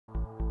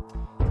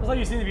of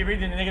you seem to be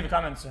reading the negative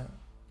comments.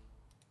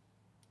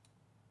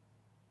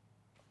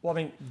 Well, I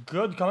mean,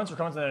 good comments or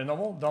comments that are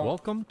novel.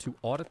 Welcome to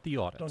Audit the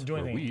Audit, don't do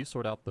where anything. we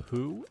sort out the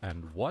who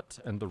and what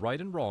and the right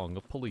and wrong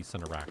of police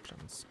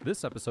interactions.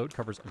 This episode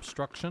covers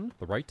obstruction,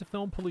 the right to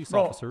film police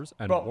officers,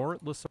 and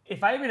warrantless...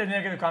 If I read a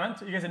negative comment,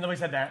 you guys say nobody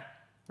said that,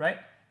 right?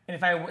 And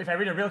if I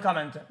read a real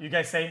comment, you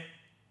guys say,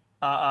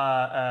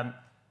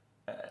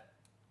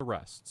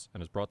 arrests,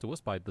 and is brought to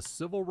us by the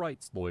Civil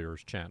Rights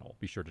Lawyers channel.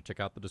 Be sure to check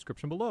out the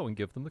description below and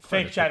give them the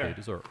credit that they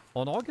deserve.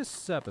 On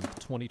August 7th,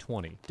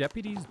 2020,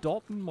 deputies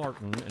Dalton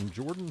Martin and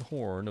Jordan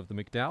Horn of the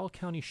McDowell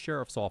County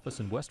Sheriff's Office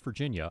in West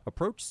Virginia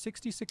approached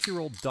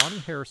 66-year-old Donnie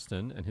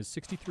Hairston and his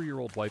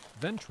 63-year-old wife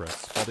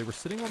Ventress while they were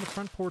sitting on the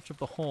front porch of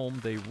the home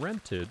they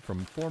rented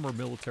from former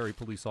military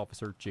police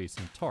officer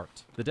Jason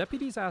Tart. The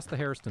deputies asked the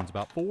Hairstons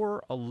about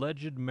 4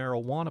 alleged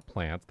marijuana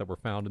plants that were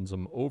found in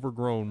some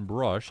overgrown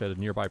brush at a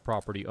nearby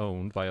property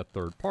owned by a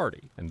third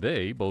party, and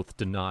they both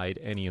denied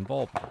any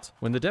involvement.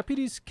 When the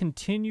deputies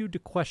continued to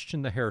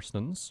question the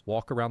Hairstons,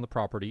 walk around the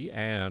property,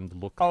 and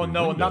look through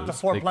windows, not the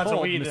 4 plants of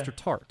weed. Mr.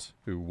 Tart,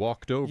 who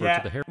walked over to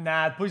the hair.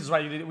 Nah, the police is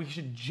right. We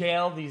should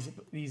jail these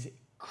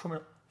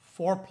criminal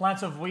 4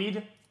 plants of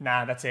weed.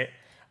 Nah, that's it.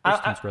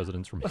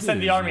 Residents from his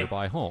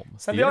nearby home.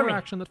 The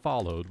interaction that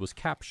followed was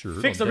captured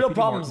on Deputy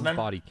Martin's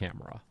body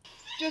camera.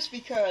 Just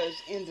because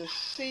in the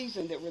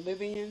season that we're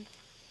living in,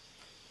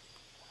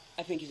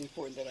 I think it's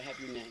important that I have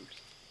your names.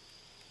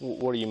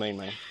 What do you mean,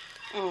 man?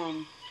 A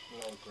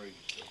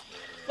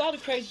lot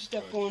of crazy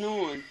stuff going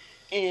on.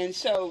 And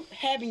so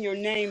having your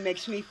name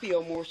makes me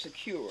feel more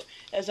secure.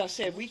 As I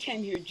said, we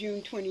came here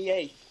June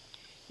 28th.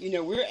 You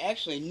know, we're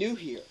actually new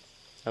here.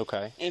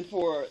 Okay. And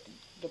for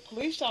the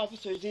police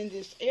officers in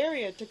this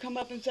area to come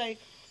up and say,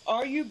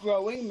 are you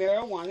growing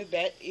marijuana?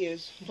 That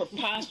is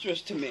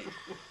preposterous to me.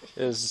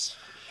 Is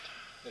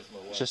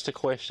just a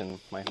question,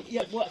 man.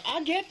 Yeah, well,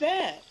 I get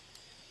that.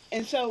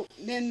 And so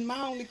then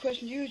my only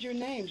question to you is your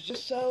names,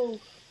 just so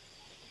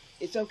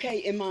it's okay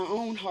in my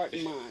own heart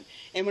and mind.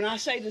 And when I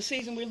say the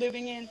season we're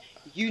living in,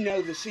 you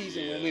know the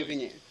season we're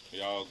living in.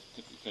 Y'all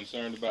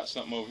concerned about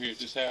something over here at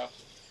this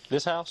house?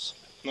 This house?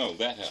 No,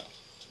 that house.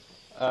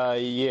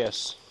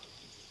 Yes.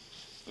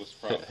 What's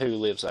the problem? Who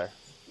lives there?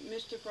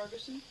 Mr.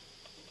 Ferguson.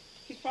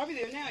 He's probably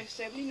there now. He's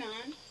 79.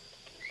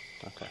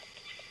 Okay.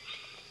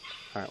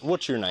 All right.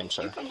 What's your name,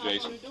 sir?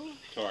 Jason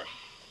Tart.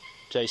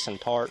 Jason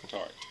Tart.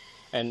 Tart.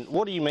 And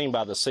what do you mean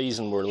by the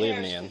season we're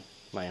living in,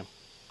 ma'am?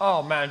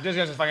 Oh man, this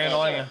guy's just fucking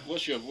annoying.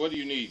 What do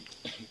you need?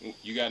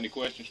 You got any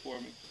questions for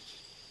me?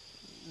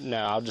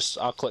 No,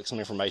 I'll collect some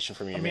information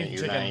from you,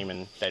 your name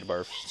and date of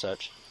birth and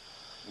such.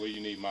 What do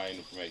you need my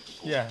information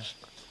for? Yeah.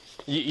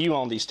 You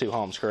own these 2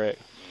 homes, correct?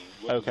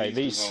 What do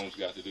these 2 homes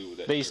got to do with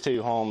that? These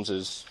 2 homes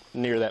is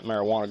near that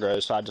marijuana grow,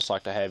 so I'd just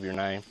like to have your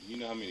name. You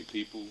know how many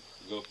people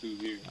go through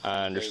here?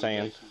 I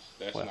understand.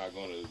 That's not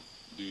going to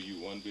do you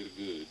one bit of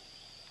good.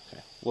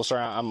 Okay. Well, sir,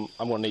 I'm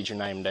going to need your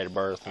name and date of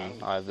birth,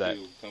 and I have that. I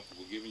don't feel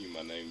comfortable giving you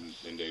my name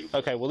and date of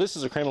birth. Okay, well, this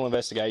is a criminal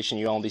investigation.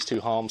 You own these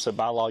 2 homes, so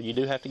by law, you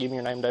do have to give me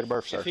your name and date of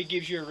birth, sir. If he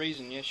gives you a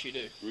reason, yes, you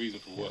do.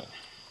 Reason for what?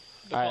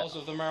 Because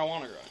of the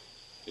marijuana grow.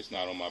 It's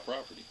not on my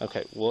property.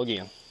 Okay, well,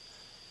 again,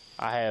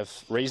 I have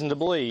reason to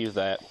believe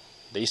that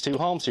these 2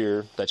 homes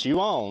here that you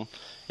own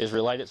is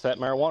related to that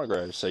marijuana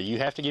grow, so you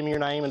have to give me your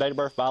name and date of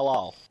birth by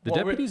law. The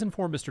deputies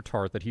informed Mr.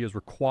 Tart that he is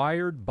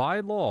required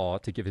by law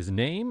to give his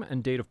name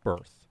and date of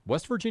birth.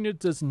 West Virginia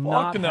does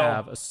not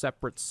have a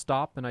separate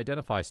stop and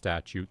identify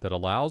statute that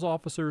allows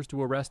officers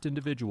to arrest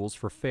individuals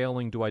for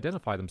failing to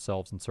identify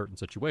themselves in certain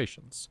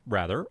situations.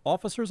 Rather,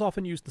 officers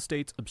often use the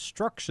state's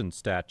obstruction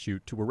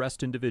statute to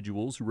arrest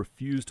individuals who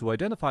refuse to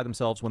identify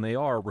themselves when they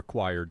are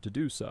required to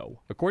do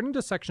so. According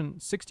to Section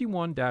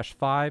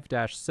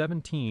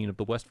 61-5-17 of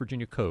the West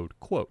Virginia Code,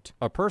 quote,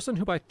 a person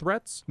who by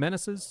threats,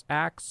 menaces,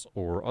 acts,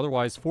 or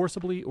otherwise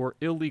forcibly or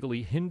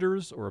illegally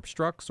hinders or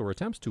obstructs or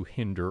attempts to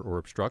hinder or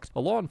obstruct a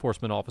law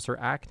enforcement officer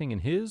acting in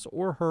his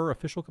or her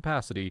official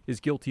capacity is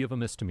guilty of a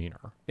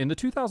misdemeanor. In the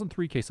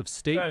 2003 case of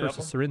State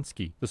versus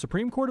Serinsky, the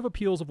Supreme Court of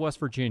Appeals of West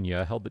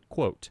Virginia held that,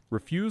 quote,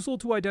 refusal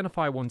to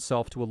identify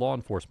oneself to a law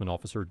enforcement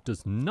officer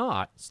does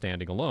not,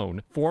 standing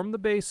alone, form the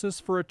basis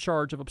for a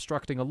charge of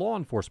obstructing a law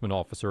enforcement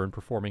officer in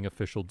performing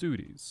official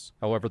duties.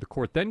 However, the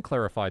court then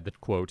clarified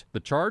that, quote, the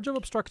charge of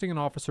obstructing an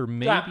officer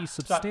may be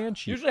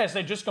substantiated. Usually I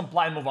say just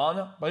comply and move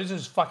on, but this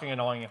is fucking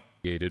annoying.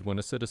 When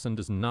a citizen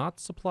does not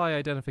supply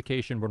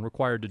identification when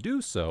required to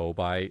do so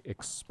by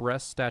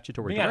express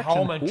statutory direction,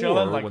 or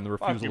when the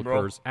refusal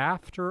occurs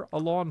after a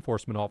law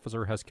enforcement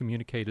officer has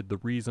communicated the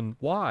reason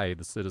why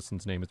the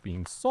citizen's name is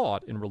being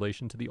sought in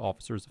relation to the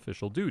officer's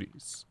official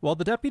duties. While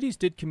the deputies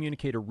did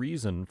communicate a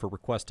reason for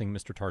requesting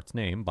Mr. Tart's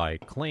name by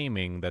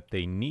claiming that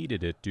they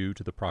needed it due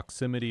to the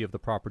proximity of the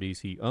properties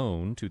he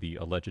owned to the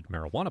alleged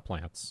marijuana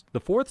plants, the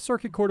Fourth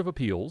Circuit Court of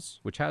Appeals,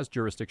 which has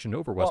jurisdiction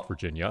over West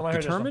Virginia,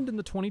 determined in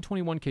the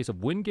 2021 case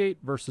of Wingate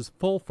versus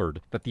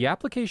Fulford that the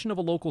application of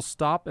a local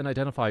stop and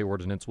identify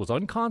ordinance was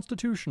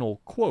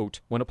unconstitutional, quote,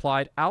 when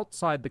applied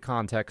outside the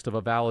context of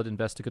a valid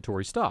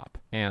investigatory stop,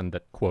 and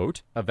that,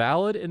 quote, a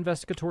valid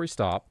investigatory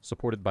stop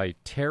supported by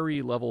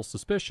Terry-level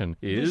suspicion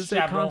is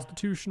a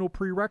constitutional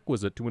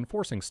prerequisite to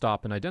enforcing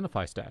stop and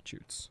identify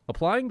statutes.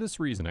 Applying this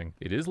reasoning,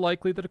 it is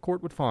likely that a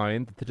court would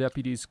find that the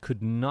deputies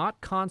could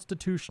not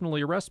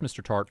constitutionally arrest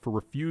Mr. Tart for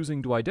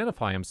refusing to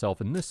identify himself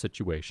in this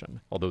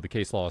situation, although the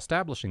case law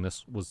establishing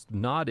this was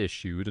not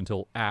issued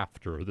until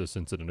after this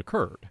incident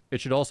occurred. It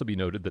should also be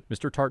noted that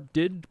Mr. Tart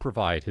did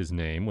provide his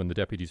name when the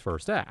deputies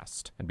first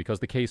asked, and because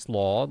the case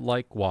law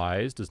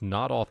likewise does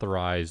not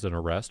authorize an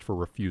arrest for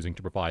refusing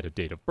to provide a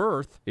date of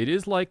birth, it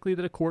is likely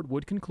that a court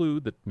would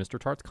conclude that Mr.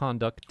 Tart's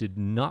conduct did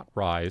not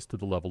rise to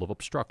the level of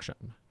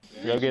obstruction.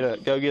 Go get a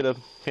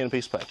pen and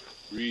piece of paper.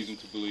 Reason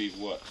to believe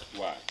what?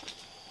 Why?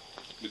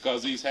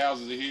 Because these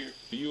houses are here.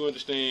 Do you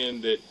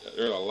understand that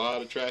there's a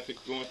lot of traffic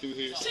going through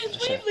here? Since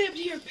we've lived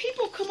here,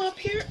 people come up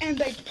here and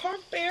they park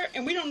there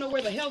and we don't know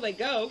where the hell they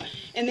go,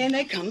 and then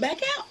they come back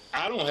out.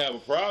 I don't have a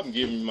problem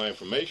giving you my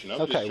information.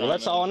 I'm Okay, well,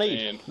 that's all I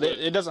need.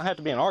 It doesn't have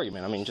to be an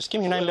argument. I mean, just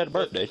give me your name and date of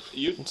birth, dude.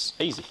 It's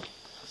easy.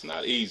 It's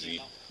not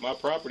easy. My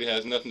property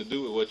has nothing to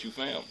do with what you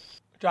found.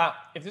 Jack,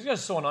 if this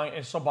guy's so annoying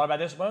and so bothered by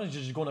this, why don't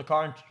you just go in the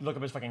car and look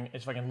up his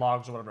fucking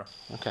logs or whatever?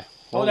 Okay.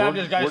 Well, Well,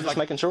 we're we're just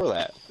making sure of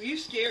that. Well, you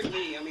scared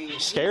me. I mean,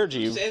 Scared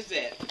you? Who says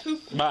that? Who?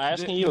 By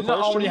asking you a Doesn't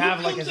it already question?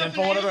 have like his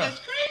info or whatever on the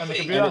crazy.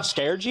 computer? And it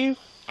scared you?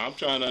 I'm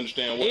trying to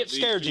understand what It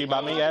scared you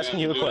by me asking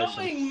you a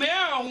question. Growing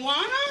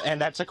marijuana?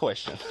 And that's a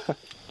question.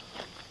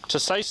 To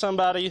say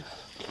somebody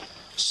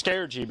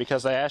scared you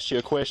because they asked you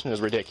a question is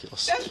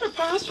ridiculous. That's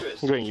preposterous.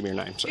 Go ahead and give me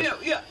your name, sir.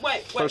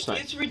 Wait. First name.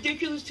 It's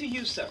ridiculous to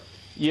you, sir.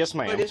 Yes,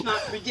 ma'am. But it's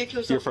not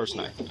ridiculous. Your to first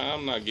me. name.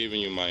 I'm not giving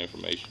you my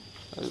information.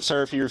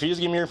 Sir, if you refuse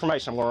to give me your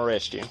information, I'm going to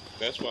arrest you.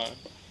 That's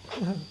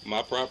fine.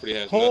 My property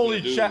has Holy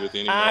nothing to do chat, with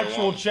any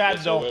actual marijuana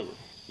chat, though. whatsoever.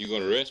 You're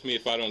going to arrest me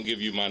if I don't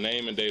give you my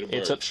name and date of birth.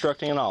 It's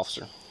obstructing an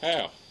officer.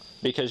 How?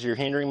 Because you're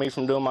hindering me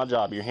from doing my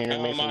job. You're hindering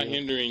How me am from... I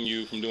hindering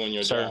you from doing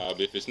your Sir. job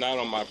if it's not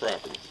on my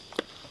property?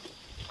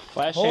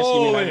 Last chance to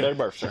give me your name and date of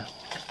birth, sir.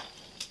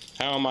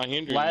 How am I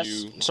hindering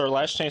you? Sir,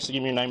 last chance to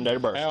give me your name and date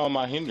of birth. How am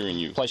I hindering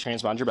you? Place your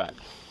hands behind your back.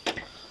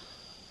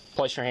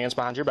 Place your hands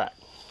behind your back.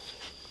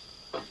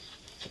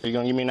 Are you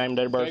going to give me your name and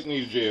date of birth? Take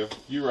me to jail.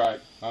 You're right.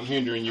 I'm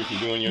hindering you from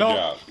doing your No.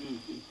 job.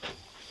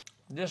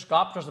 This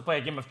cop tries to play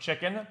a game of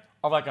chicken,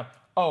 or like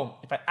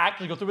if I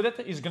actually go through with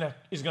it, he's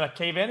gonna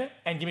cave in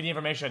and give me the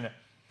information.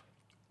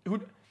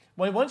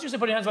 Once you say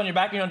put your hands on your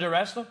back and you're under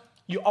arrest,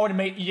 you already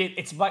made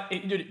it's like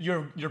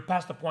you're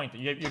past the point.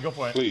 You go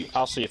for it. Please.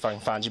 I'll see if I can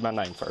find you my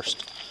name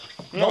first.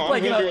 No,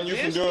 I'm hindering you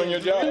from doing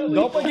your job.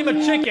 Don't play game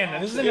of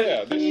chicken. This is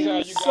Yeah, this is how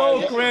you so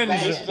guys cringe.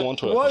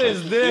 112. What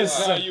is This is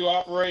this? how you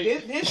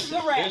operate. This is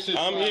a wrap.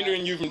 I'm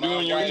hindering you from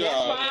doing your That's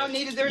job. why I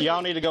needed their.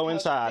 Y'all need to go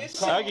inside.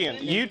 Again,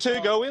 you two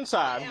go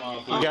inside.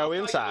 Go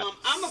inside.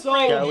 I'm So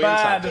afraid. Go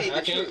bad. inside.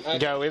 I can't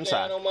Go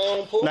inside. stand on my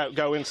own porch. No,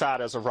 go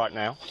inside as of right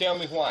now. Tell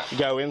me why.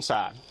 Go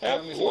inside.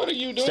 What are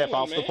you doing, Step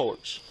off man? the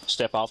porch.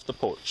 Step off the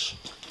porch.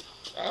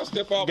 I'll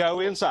step off. Go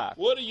inside.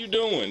 What are you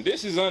doing?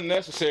 This is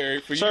unnecessary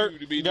for Sir, you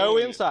to be go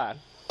doing inside.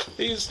 This.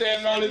 He's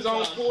standing on his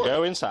own porch.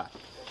 Go inside.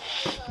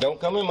 Don't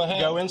come in my house.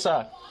 Go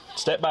inside.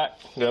 Step back.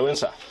 Go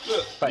inside.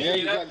 Thank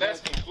you. Yeah,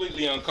 that's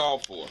completely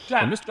uncalled for.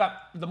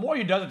 The more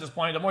he does at this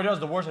point, the more he does,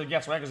 the worse it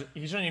gets, right? Because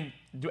he shouldn't even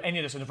do any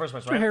of this in the first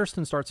place, Mr. right?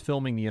 Hairston starts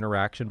filming the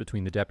interaction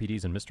between the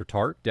deputies and Mr.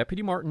 Tart.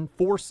 Deputy Martin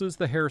forces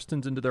the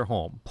Hairstons into their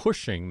home,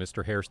 pushing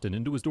Mr. Hairston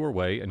into his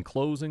doorway and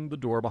closing the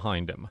door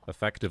behind him,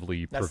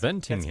 effectively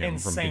preventing him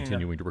from insane.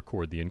 continuing to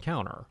record the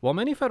encounter. While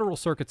many federal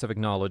circuits have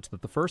acknowledged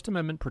that the First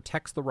Amendment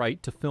protects the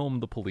right to film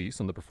the police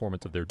and the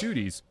performance of their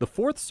duties, the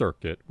Fourth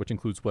Circuit, which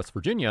includes West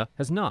Virginia,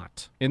 has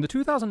not. In the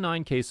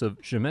 2009 case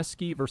of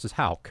Jubilee versus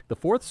Houck, the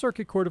Fourth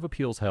Circuit Court of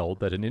Appeals held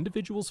that an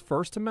individual's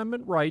First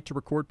Amendment right to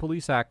record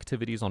police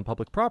activities on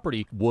public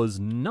property was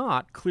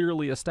not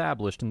clearly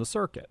established in the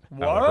circuit.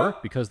 What? However,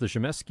 because the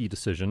Jubilee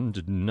decision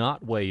did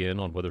not weigh in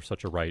on whether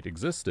such a right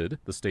existed,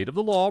 the state of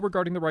the law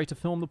regarding the right to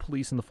film the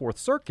police in the Fourth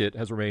Circuit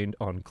has remained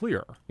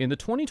unclear. In the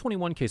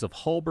 2021 case of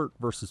Hulbert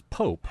versus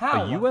Pope,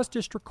 How? a U.S.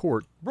 district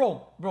court...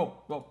 Bro,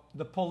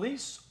 the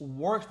police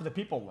works for the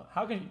people.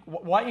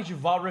 Why can't you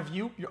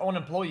review your own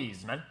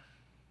employees, man?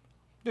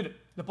 Dude,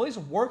 the police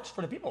works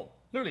for the people.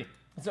 Literally,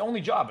 it's the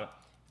only job. If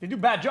they do a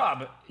bad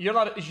job, you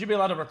should be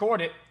allowed to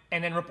record it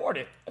and then report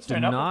it. That's fair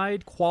enough.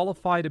 Denied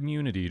qualified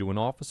immunity to an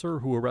officer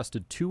who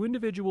arrested 2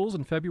 individuals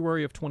in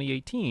February of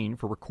 2018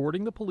 for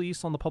recording the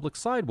police on the public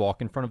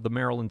sidewalk in front of the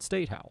Maryland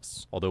State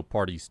House. Although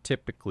parties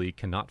typically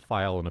cannot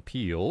file an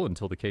appeal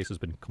until the case has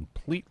been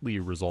completely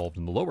resolved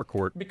in the lower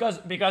court. Because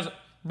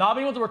not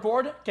being able to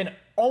record can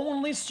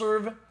only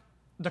serve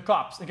the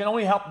cops. It can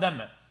only help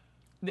them.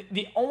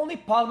 The only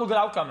possible good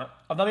outcome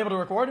of not being able to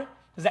record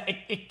is is that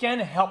it can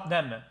help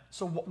them.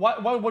 So why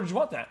would you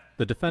want that?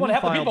 The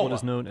defendant filed what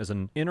is known as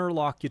an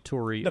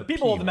interlocutory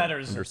appeal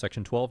under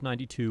Section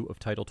 1292 of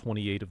Title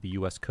 28 of the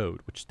U.S.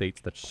 Code, which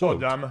states that,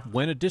 quote,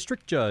 when a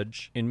district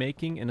judge, in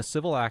making in a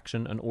civil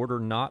action an order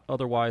not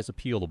otherwise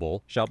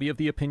appealable, shall be of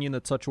the opinion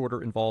that such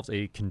order involves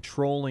a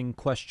controlling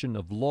question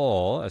of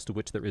law as to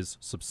which there is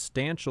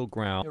substantial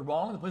ground. You're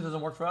wrong. The police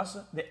doesn't work for us.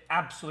 They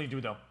absolutely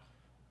do, though.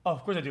 Oh,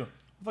 of course they do.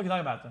 What are you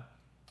talking about?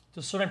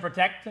 To serve and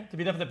protect, to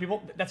be there for the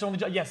people. That's their only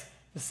job. Yes.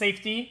 The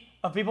safety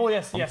of people,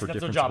 yes, that's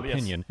their job,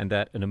 opinion, and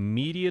that an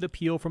immediate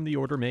appeal from the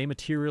order may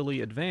materially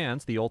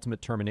advance the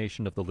ultimate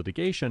termination of the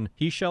litigation,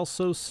 he shall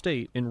so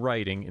state in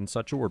writing in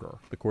such order.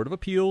 The Court of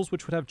Appeals,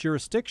 which would have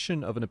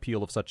jurisdiction of an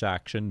appeal of such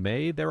action,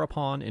 may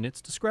thereupon, in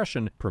its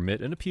discretion,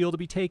 permit an appeal to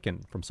be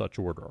taken from such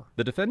order.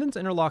 The defendant's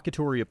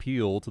interlocutory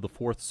appeal to the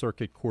Fourth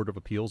Circuit Court of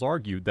Appeals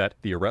argued that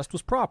the arrest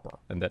was proper,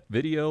 and that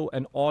video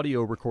and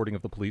audio recording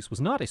of the police was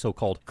not a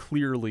so-called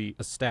clearly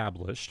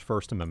established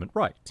First Amendment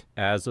right.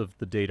 As of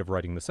the date of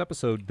writing this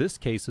episode, this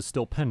case is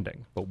still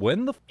pending. But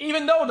when the...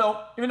 Even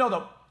though,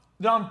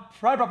 they're on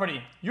private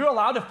property, you're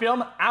allowed to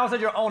film outside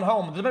your own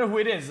home. Doesn't matter who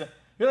it is.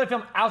 You're allowed to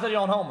film outside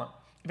your own home.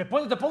 If it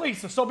points at the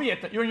police, so be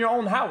it. You're in your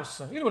own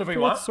house. You can do whatever you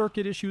want. Fourth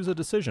Circuit issues a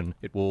decision.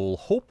 It will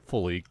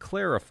hopefully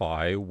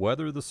clarify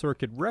whether the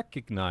circuit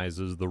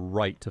recognizes the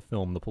right to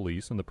film the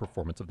police in the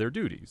performance of their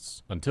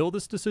duties. Until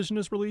this decision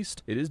is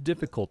released, it is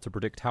difficult to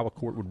predict how a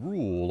court would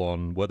rule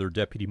on whether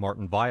Deputy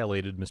Martin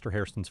violated Mr.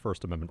 Hairston's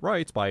First Amendment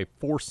rights by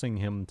forcing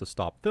him to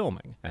stop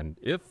filming, and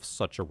if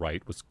such a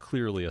right was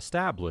clearly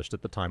established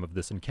at the time of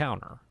this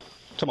encounter.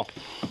 Come on.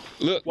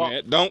 Look,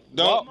 man, don't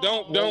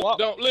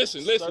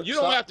listen. Listen, you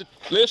don't have to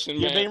listen,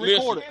 man. Being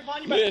recorded.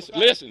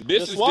 Listen.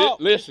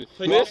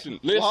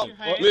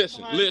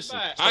 Listen.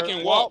 I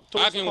can walk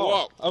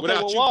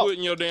without you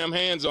putting your damn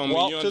hands on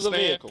me. You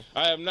understand?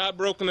 I have not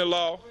broken the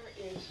law.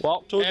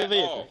 Walk to the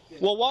vehicle.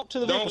 Well, walk to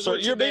the vehicle, sir.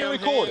 You're being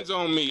recorded. Hands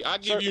on me. I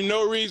give you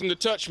no reason to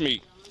touch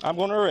me. I'm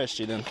going to arrest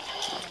you then.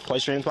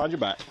 Place your hands behind your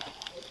back.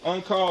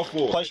 Uncalled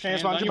for. Place your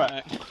hands behind your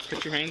back.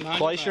 Put your hands behind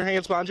Place your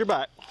hands behind your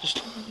back.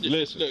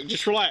 Listen.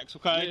 Just relax,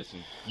 okay?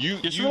 Listen.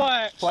 Just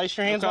relax. Place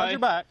your hands behind your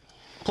back.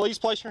 Please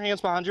place your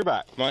hands behind your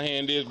back. My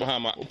hand is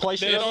behind my...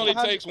 Place it only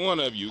takes one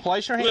of you.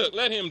 Place your hands... Look,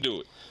 let him do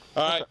it.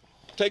 All right?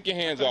 Take your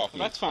hands off me.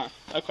 That's fine.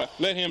 Okay.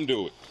 Let him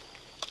do it.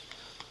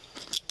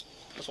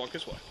 Let's walk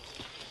this way.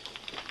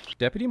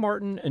 Deputy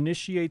Martin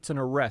initiates an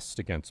arrest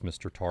against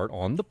Mr. Tart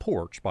on the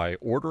porch by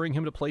ordering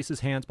him to place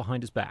his hands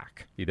behind his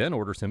back. He then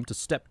orders him to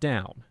step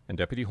down, and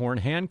Deputy Horn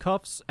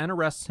handcuffs and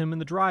arrests him in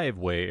the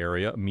driveway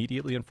area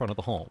immediately in front of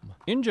the home.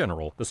 In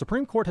general, the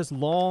Supreme Court has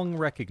long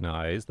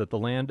recognized that the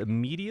land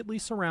immediately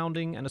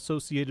surrounding and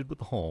associated with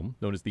the home,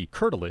 known as the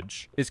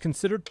curtilage, is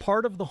considered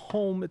part of the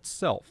home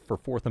itself for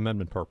Fourth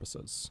Amendment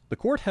purposes. The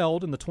court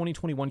held in the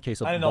 2021 case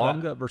of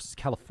Bonga versus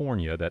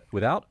California that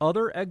without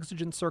other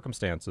exigent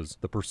circumstances,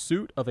 the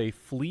pursuit of a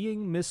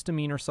fleeing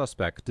misdemeanor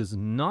suspect does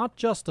not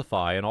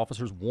justify an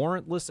officer's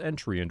warrantless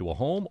entry into a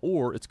home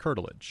or its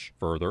curtilage.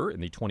 Further,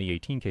 in the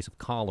 2018 case of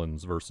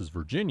Collins versus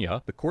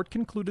Virginia, the court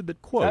concluded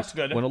that, quote,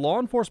 when a law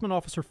enforcement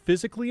officer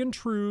physically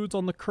intrudes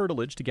on the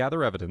curtilage to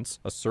gather evidence,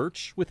 a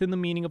search within the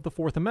meaning of the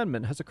Fourth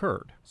Amendment has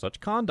occurred. Such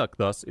conduct,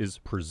 thus, is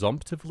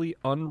presumptively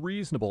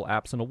unreasonable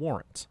absent a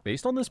warrant.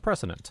 Based on this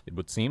precedent, it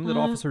would seem that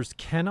officers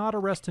cannot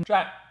arrest and...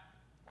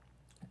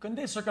 Couldn't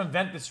they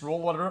circumvent this rule,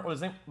 whatever,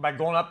 by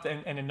going up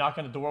and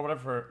knocking on the door, or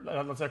whatever,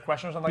 for, let's say, a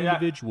question or something like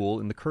that? Individual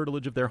in the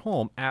curtilage of their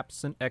home,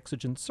 absent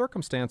exigent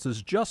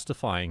circumstances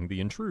justifying the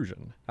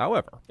intrusion.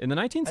 However, in the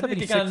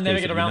 1976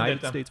 case of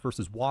United States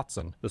versus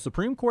Watson, the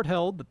Supreme Court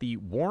held that the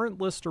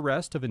warrantless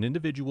arrest of an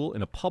individual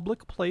in a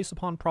public place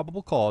upon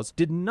probable cause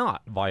did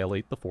not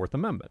violate the Fourth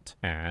Amendment.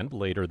 And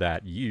later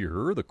that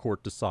year, the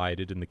court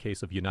decided in the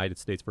case of United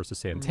States versus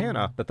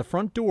Santana that the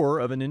front door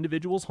of an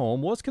individual's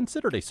home was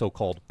considered a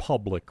so-called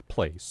public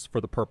place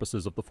for the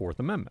purposes of the Fourth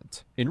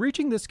Amendment. In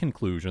reaching this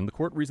conclusion, the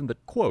court reasoned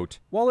that, quote,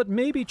 while it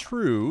may be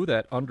true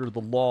that under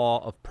the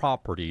law of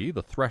property,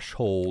 the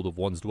threshold of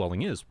one's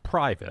dwelling is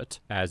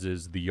private, as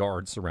is the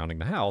yard surrounding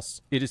the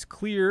house, it is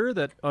clear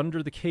that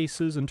under the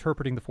cases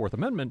interpreting the Fourth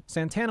Amendment,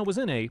 Santana was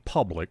in a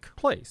public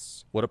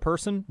place. What a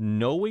person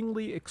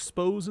knowingly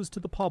exposes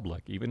to the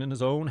public, even in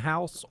his own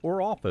house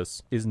or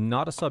office, is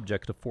not a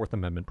subject of Fourth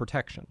Amendment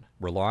protection.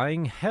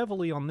 Relying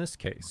heavily on this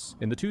case,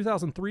 in the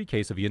 2003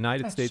 case of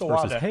United States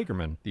versus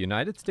Hagerman, the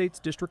United States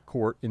District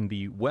Court in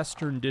the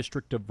Western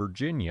District of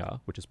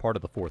Virginia, which is part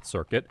of the Fourth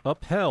Circuit,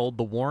 upheld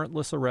the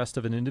warrantless arrest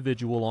of an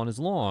individual on his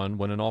lawn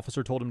when an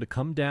officer told him to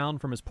come down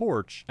from his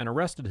porch and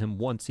arrested him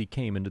once he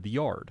came into the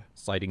yard.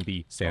 Citing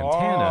the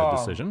Santana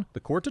decision, the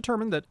court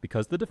determined that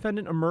because the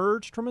defendant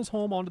emerged from his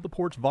home onto the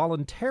porch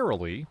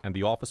voluntarily and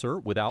the officer,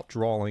 without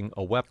drawing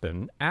a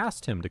weapon,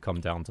 asked him to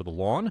come down to the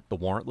lawn, the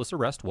warrantless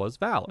arrest was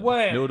valid.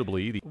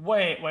 Notably,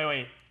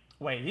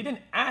 Wait. He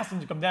didn't ask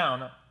him to come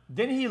down.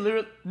 Didn't he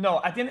literally...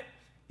 No, I didn't...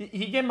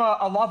 He gave him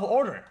a lawful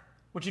order,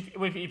 which if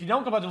you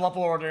don't come out to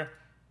lawful order,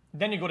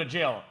 then you go to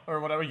jail or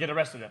whatever, you get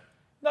arrested.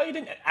 No, you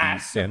didn't The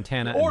ask.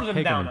 Santana Order and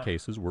them down. Hagerman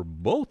cases were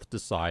both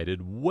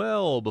decided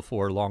well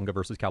before Longa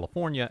versus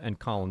California and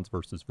Collins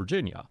versus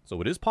Virginia. So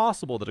it is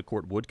possible that a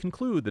court would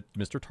conclude that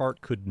Mr.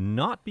 Tart could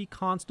not be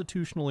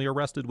constitutionally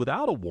arrested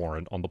without a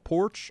warrant on the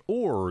porch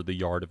or the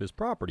yard of his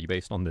property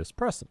based on this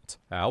precedent.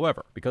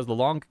 However, because the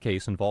Longa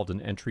case involved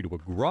an entry to a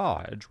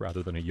garage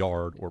rather than a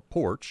yard or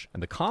porch,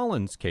 and the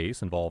Collins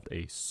case involved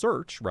a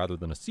search rather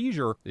than a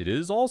seizure, it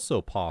is also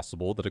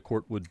possible that a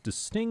court would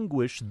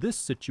distinguish this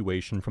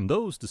situation from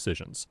those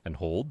decisions and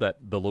hold that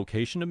the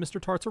location of Mr.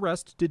 Tart's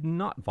arrest did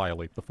not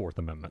violate the Fourth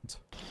Amendment.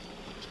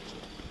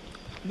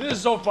 This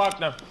is so fucked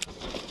now.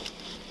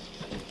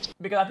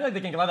 Because I feel like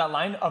they can get that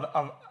line of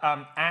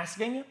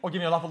asking or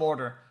giving a lawful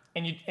order.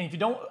 And if you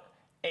don't,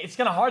 it's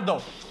kind of hard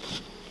though.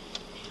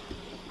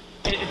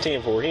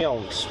 10-4, he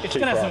owns It's two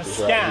kind of some properties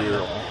right scam. here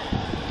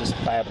on this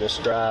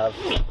Baptist Drive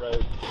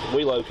road.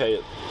 We located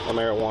a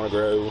marijuana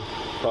grow,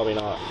 probably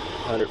not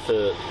 100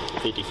 foot,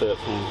 50 foot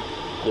from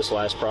this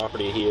last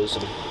property of his,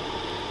 and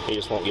he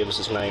just won't give us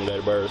his name, date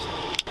of birth.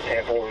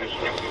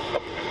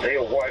 10-4,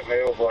 male, white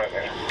male, black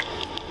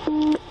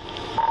male.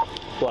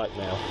 Black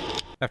male.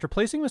 After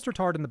placing Mr.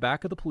 Tart in the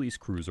back of the police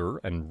cruiser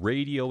and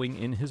radioing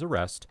in his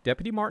arrest,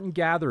 Deputy Martin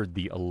gathered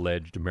the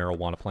alleged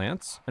marijuana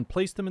plants and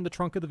placed them in the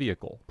trunk of the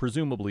vehicle,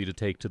 presumably to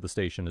take to the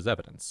station as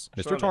evidence.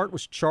 Mr. Tart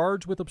was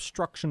charged with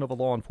obstruction of a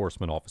law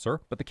enforcement officer,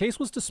 but the case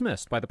was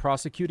dismissed by the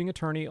prosecuting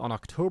attorney on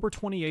October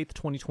 28,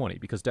 2020,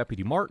 because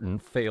Deputy Martin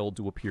failed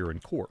to appear in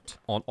court.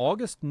 On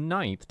August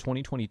 9,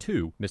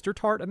 2022, Mr.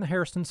 Tart and the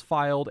Hairstons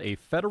filed a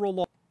federal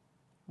law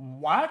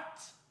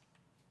What?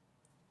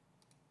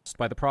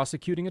 by the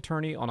prosecuting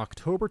attorney on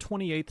October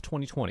 28,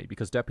 2020,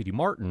 because Deputy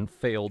Martin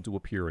failed to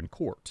appear in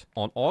court.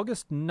 On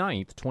August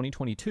 9,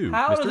 2022,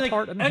 How does it Mr. make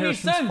Tart and the any Hairstons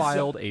sense?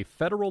 filed a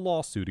federal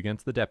lawsuit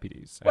against the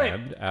deputies. Wait,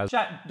 And as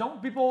chat,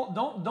 don't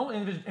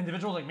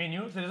individuals like me and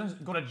you, citizens,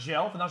 go to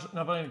jail for not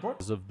appearing in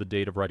court? of the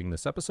date of writing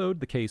this episode,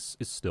 the case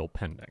is still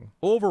pending.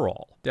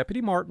 Overall,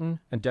 Deputy Martin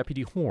and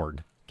Deputy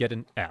Horn get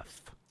an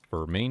F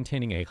for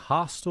maintaining a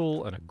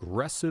hostile and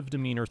aggressive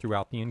demeanor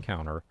throughout the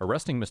encounter,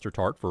 arresting Mr.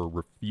 Tart for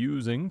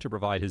refusing to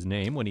provide his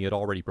name when he had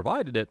already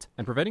provided it,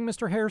 and preventing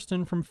Mr.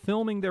 Hairston from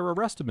filming their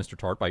arrest of Mr.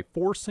 Tart by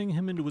forcing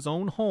him into his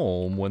own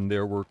home when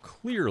there were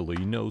clearly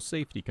no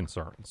safety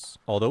concerns.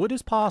 Although it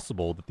is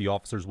possible that the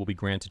officers will be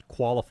granted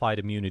qualified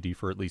immunity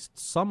for at least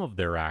some of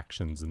their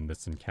actions in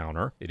this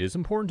encounter, it is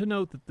important to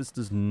note that this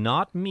does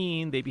not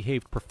mean they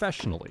behaved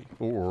professionally,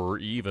 or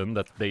even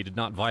that they did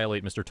not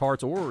violate Mr.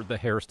 Tart's or the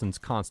Hairstons'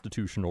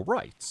 constitutional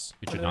rights.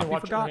 It should not be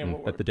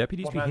forgotten that the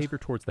deputies' behavior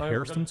towards the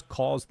Hairstons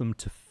caused them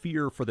to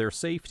fear for their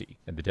safety,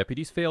 and the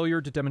deputies'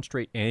 failure to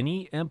demonstrate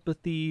any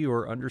empathy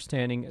or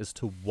understanding as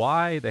to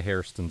why the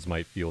Hairstons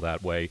might feel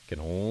that way can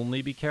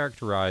only be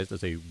characterized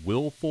as a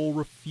willful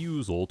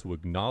refusal to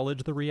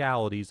acknowledge the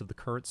realities of the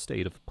current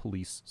state of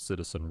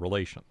police-citizen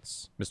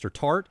relations. Mr.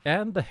 Tart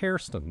and the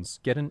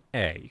Hairstons get an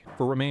A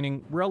for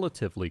remaining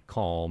relatively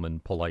calm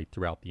and polite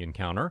throughout the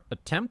encounter,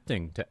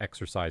 attempting to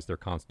exercise their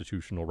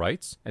constitutional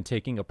rights, and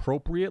taking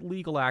appropriate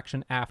legal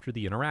action after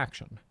the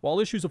interaction.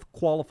 While issues of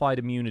qualified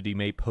immunity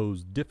may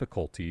pose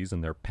difficulties in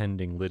their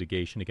pending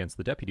litigation against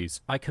the deputies,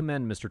 I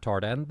commend Mr.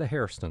 Tart and the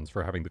Hairstons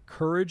for having the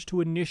courage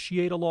to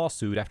initiate a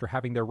lawsuit after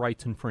having their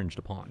rights infringed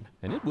upon.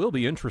 And it will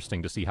be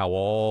interesting to see how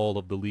all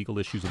of the legal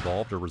issues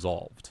involved are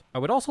resolved. I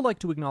would also like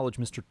to acknowledge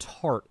Mr.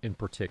 Tart in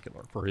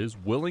particular for his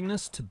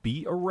willingness to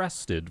be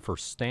arrested for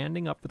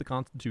standing up for the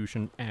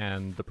Constitution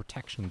and the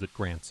protections it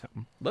grants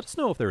him. Let us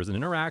know if there is an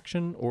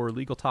interaction or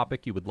legal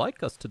topic you would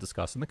like us to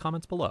discuss in the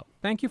comments below.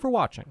 Thank you for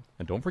watching,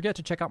 and don't forget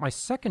to check out my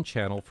second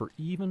channel for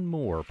even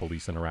more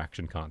police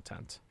interaction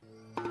content.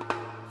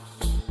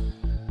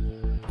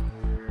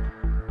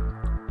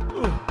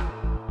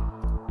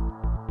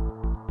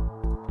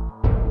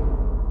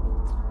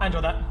 I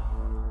enjoyed that.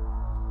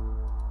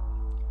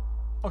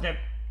 Okay,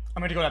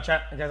 I'm ready to go to that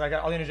chat, guys. I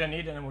got all the energy I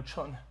need, and then we're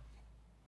chilling.